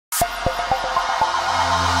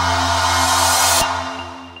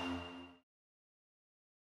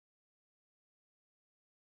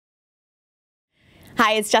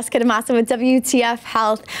Hi, it's Jessica DaMassa with WTF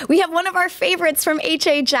Health. We have one of our favorites from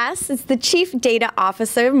HHS. It's the Chief Data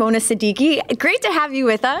Officer, Mona Siddiqui. Great to have you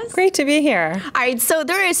with us. Great to be here. All right, so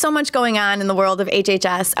there is so much going on in the world of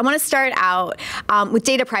HHS. I want to start out with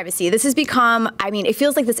data privacy. This has become, I mean, it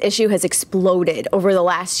feels like this issue has exploded over the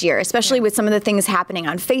last year, especially with some of the things happening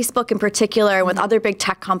on Facebook in particular, and with other big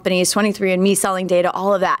tech companies, 23andMe selling data,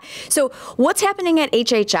 all of that. So what's happening at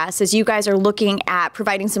HHS as you guys are looking at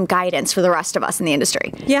providing some guidance for the rest of us in the industry?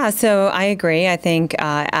 Yeah, so I agree. I think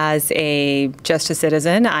as just a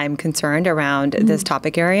citizen, I'm concerned around this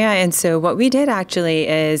topic area. And so what we did actually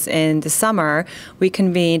is in the summer, we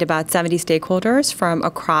convened about 70 stakeholders from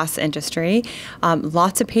across industry.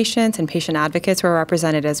 Lots of patients and patient advocates were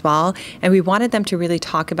represented as well. And we wanted them to really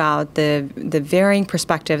talk about the varying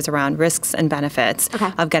perspectives around risks and benefits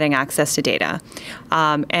of getting access to data.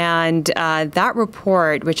 That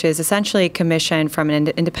report, which is essentially commissioned from an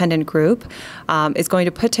independent group, is going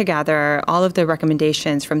to put together all of the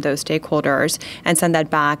recommendations from those stakeholders and send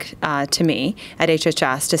that back to me at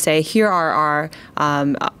HHS to say, here are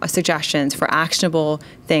our suggestions for actionable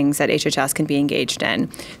things that HHS can be engaged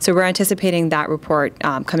in. So we're anticipating that report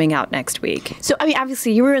coming out next week. So, I mean,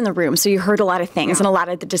 obviously you were in the room, so you heard a lot of things and a lot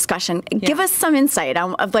of the discussion. Give us some insight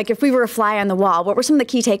on, like, if we were a fly on the wall, what were some of the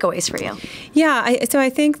key takeaways for you? Yeah, so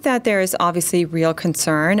I think that there's obviously real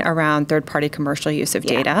concern around third-party commercial use of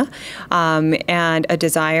data and a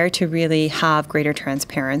desire to really have greater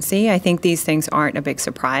transparency. I think these things aren't a big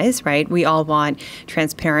surprise, right? We all want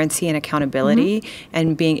transparency and accountability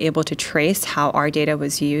and being able to trace how our data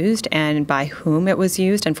was used and by whom it was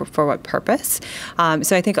used and for what purpose.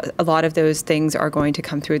 So I think a lot of those things are going to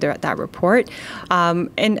come through that report. And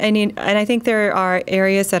I think there are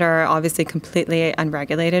areas that are obviously completely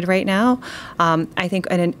unregulated right now. I think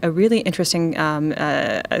a really interesting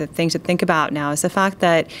thing to think about now is the fact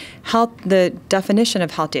that the definition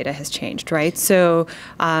of health data has changed, right? So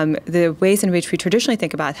the ways in which we traditionally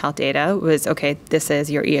think about health data was, okay, this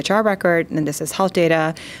is your EHR record, and this is health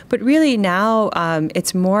data. But really now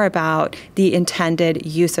it's more about the intended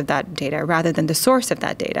use of that data rather than the source of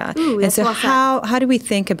that data. Ooh, and so how do we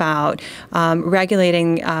think about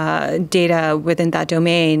regulating data within that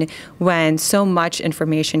domain when so much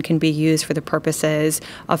information can be used for the purposes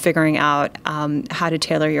of figuring out how to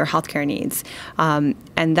tailor your healthcare needs?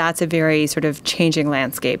 And that's a very sort of changing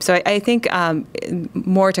landscape. So I think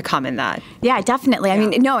more to come in that. Yeah, definitely. I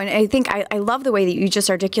mean, no, and I think I love the way that you just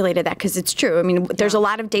articulated that, because it's true. I mean, there's a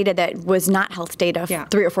lot of data that was not health data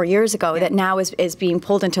 3 or 4 years ago that now is being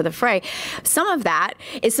pulled into the fray. Some of that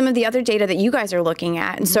is some of the other data that you guys are looking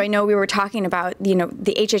at. And so I know we were talking about,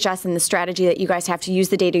 the HHS and the strategy that you guys have to use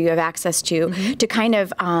the data you have access to kind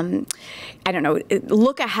of, I don't know,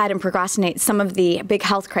 look ahead and procrastinate some of the big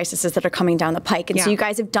health crises that are coming down the pike. And so you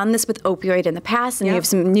guys have done this with opioid in the past, and you have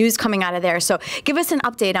some news coming out of there. So give us an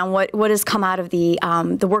update on what has come out of the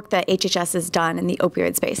work that HHS has done in the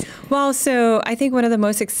opioid space. Well, so I think one of the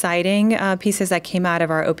most exciting pieces that came out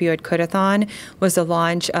of our opioid codeathon was the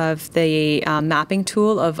launch of the mapping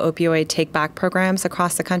tool of opioid take-back programs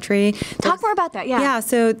across the country. Talk more about that, Yeah,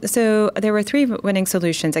 so there were 3 winning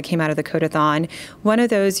solutions that came out of the codeathon. One of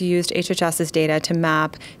those used HHS's data to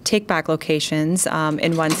map take-back locations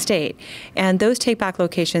in one state. And those take-back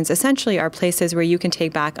locations essentially are places where you can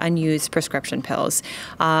take back unused prescription pills,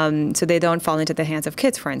 so they don't fall into the hands of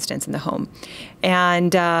kids, for instance, in the home.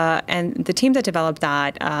 And the team that developed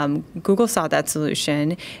that, Google saw that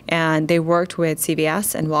solution, and they worked with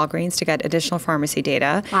CVS and Walgreens to get additional pharmacy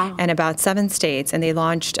data in about 7 states, and they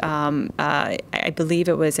launched, I believe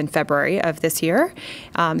it was in February of this year.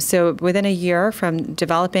 So within a year from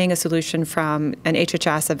developing a solution from an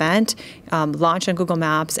HHS event, launched on Google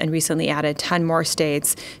Maps, and recently added 10 more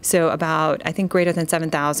states. So about, I think, greater than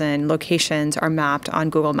 7,000 locations are mapped on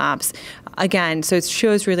Google Maps. Again, so it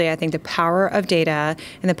shows really, I think, the power of data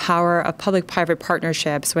and the power of public-private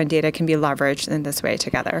partnerships when data can be leveraged in this way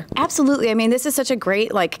together. Absolutely. I mean, this is such a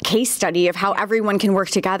great case study of how everyone can work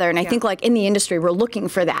together. And I think in the industry, we're looking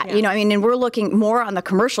for that. I mean, and we're looking more on the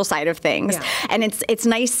commercial side of things. And it's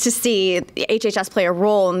nice to see HHS play a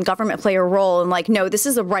role and government play a role, and no, this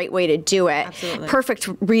is the right way to do it. Absolutely. Perfect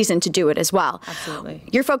reason to do it as well. Absolutely.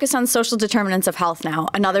 You're focused on social determinants of health now,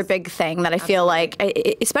 another big thing that I feel like,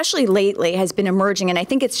 especially lately, has been emerging. And I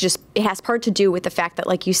think it has part to do with the fact that,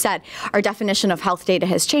 like you said, our definition of health data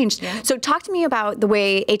has changed. So talk to me about the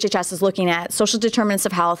way HHS is looking at social determinants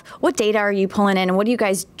of health. What data are you pulling in, and what are you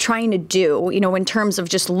guys trying to do, in terms of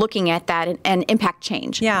just looking at that and impact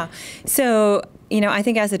change? Yeah. So I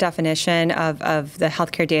think as the definition of the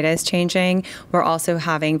healthcare data is changing, we're also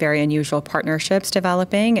having very unusual partnerships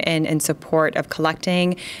developing in support of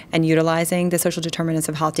collecting and utilizing the social determinants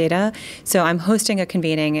of health data. So I'm hosting a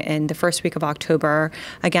convening in the first week of October,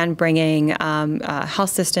 again, bringing health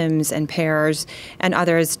systems and payers and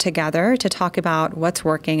others together to talk about what's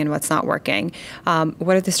working and what's not working.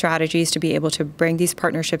 What are the strategies to be able to bring these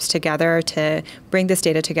partnerships together, to bring this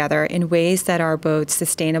data together in ways that are both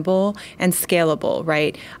sustainable and scalable,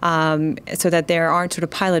 right? So that there aren't sort of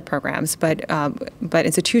pilot programs, but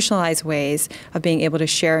institutionalized ways of being able to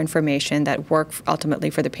share information that work ultimately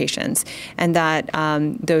for the patients, and that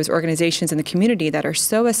those organizations in the community that are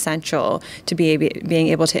so essential to being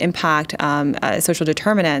able to impact social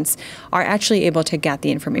determinants are actually able to get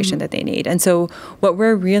the information that they need. And so what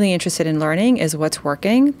we're really interested in learning is what's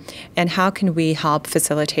working and how can we help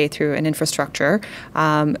facilitate through an infrastructure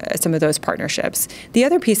some of those partnerships. The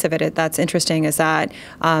other piece of it that's interesting is that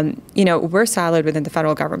we're siloed within the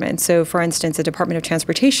federal government. So for instance, the Department of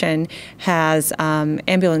Transportation has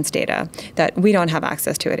ambulance data that we don't have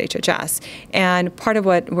access to at HHS. And part of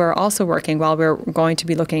what we're also working, while we're going to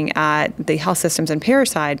be looking at the health systems and payer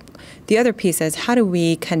side, the other piece is how do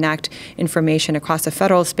we connect information across the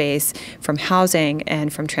federal space from housing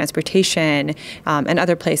and from transportation and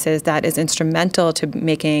other places that is instrumental to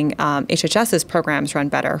making HHS's programs run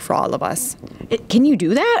better for all of us. Can you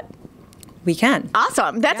do that? We can.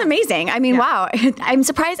 Awesome. That's amazing. I mean, wow. I'm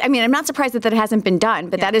surprised. I mean, I'm not surprised that hasn't been done,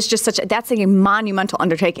 but that is just that's a monumental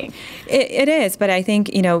undertaking. It is, but I think,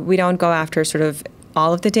 we don't go after sort of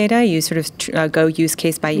all of the data. You sort of go use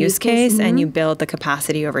case by use case, and you build the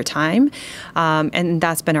capacity over time. And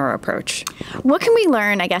that's been our approach. What can we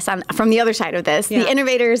learn, I guess, from the other side of this? The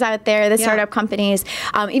innovators out there, the startup companies,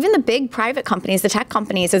 even the big private companies, the tech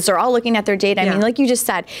companies, as they're all looking at their data. I mean, like you just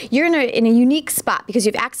said, you're in a unique spot because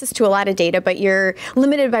you have access to a lot of data, but you're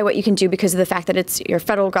limited by what you can do because of the fact that it's your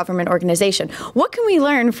federal government organization. What can we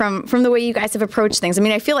learn from the way you guys have approached things? I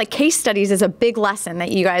mean, I feel like case studies is a big lesson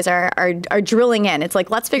that you guys are drilling in. It's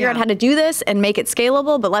like, let's figure out how to do this and make it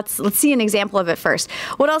scalable, but let's see an example of it first.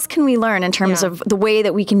 What else can we learn in terms of the way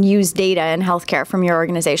that we can use data in healthcare from your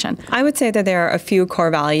organization? I would say that there are a few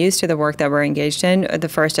core values to the work that we're engaged in. The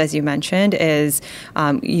first, as you mentioned, is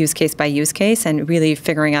use case by use case and really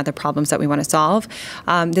figuring out the problems that we want to solve.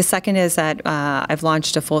 The second is that I've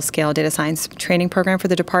launched a full-scale data science training program for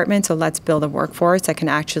the department, so let's build a workforce that can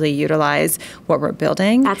actually utilize what we're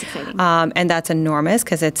building. That's exciting. And that's enormous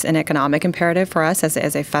because it's an economic imperative for us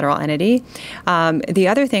as a federal entity. The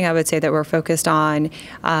other thing I would say that we're focused on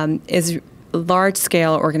is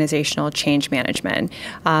large-scale organizational change management.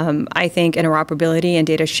 I think interoperability and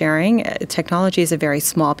data sharing, technology is a very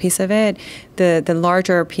small piece of it. The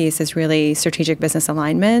larger piece is really strategic business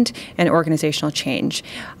alignment and organizational change,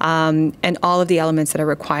 and all of the elements that are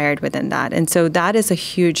required within that. And so that is a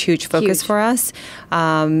huge focus for us.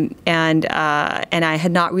 And I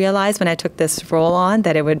had not realized when I took this role on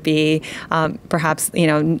that it would be perhaps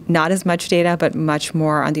not as much data, but much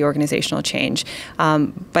more on the organizational change.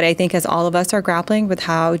 But I think as all of us are grappling with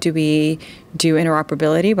how do we do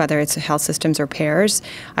interoperability, whether it's health systems or payers,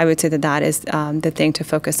 I would say that is the thing to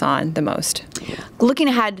focus on the most. Looking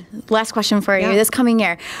ahead, last question for you, this coming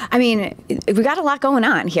year. I mean, we got a lot going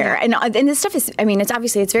on here. And this stuff is, I mean, it's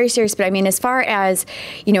obviously, it's very serious, but I mean, as far as,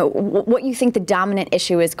 what you think the dominant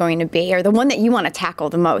issue is going to be, or the one that you want to tackle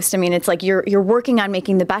the most. I mean, it's like you're working on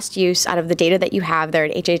making the best use out of the data that you have there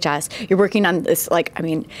at HHS. You're working on this,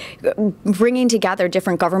 bringing together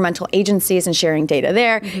different governmental agencies and sharing data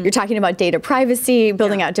there. You're talking about data privacy,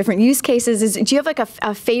 building out different use cases. Do you have like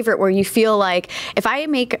a favorite where you feel like if I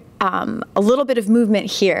make a little bit of movement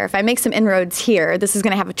here, if I make some inroads here, this is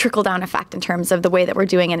going to have a trickle-down effect in terms of the way that we're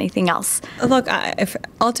doing anything else? Look,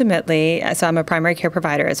 ultimately, so I'm a primary care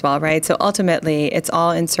provider as well, right? So ultimately, it's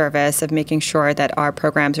all in service of making sure that our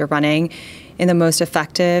programs are running in the most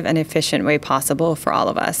effective and efficient way possible for all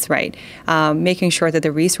of us, right? Making sure that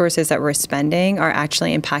the resources that we're spending are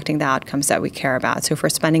actually impacting the outcomes that we care about. So if we're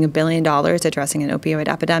spending $1 billion addressing an opioid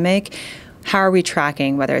epidemic, how are we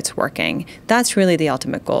tracking whether it's working? That's really the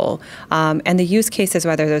ultimate goal. And the use cases,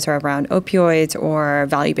 whether those are around opioids or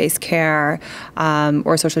value-based care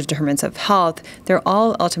or social determinants of health, they're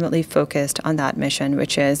all ultimately focused on that mission,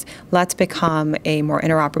 which is let's become a more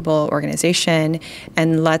interoperable organization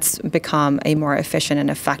and let's become a more efficient and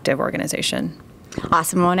effective organization.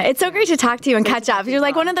 Awesome, Mona. It's so great to talk to you and catch up. You're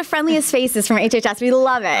like one of the friendliest faces from HHS. We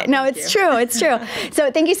love it. No, it's true. It's true.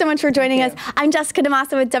 So thank you so much for joining us. I'm Jessica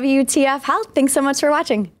DaMassa with WTF Health. Thanks so much for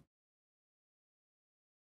watching.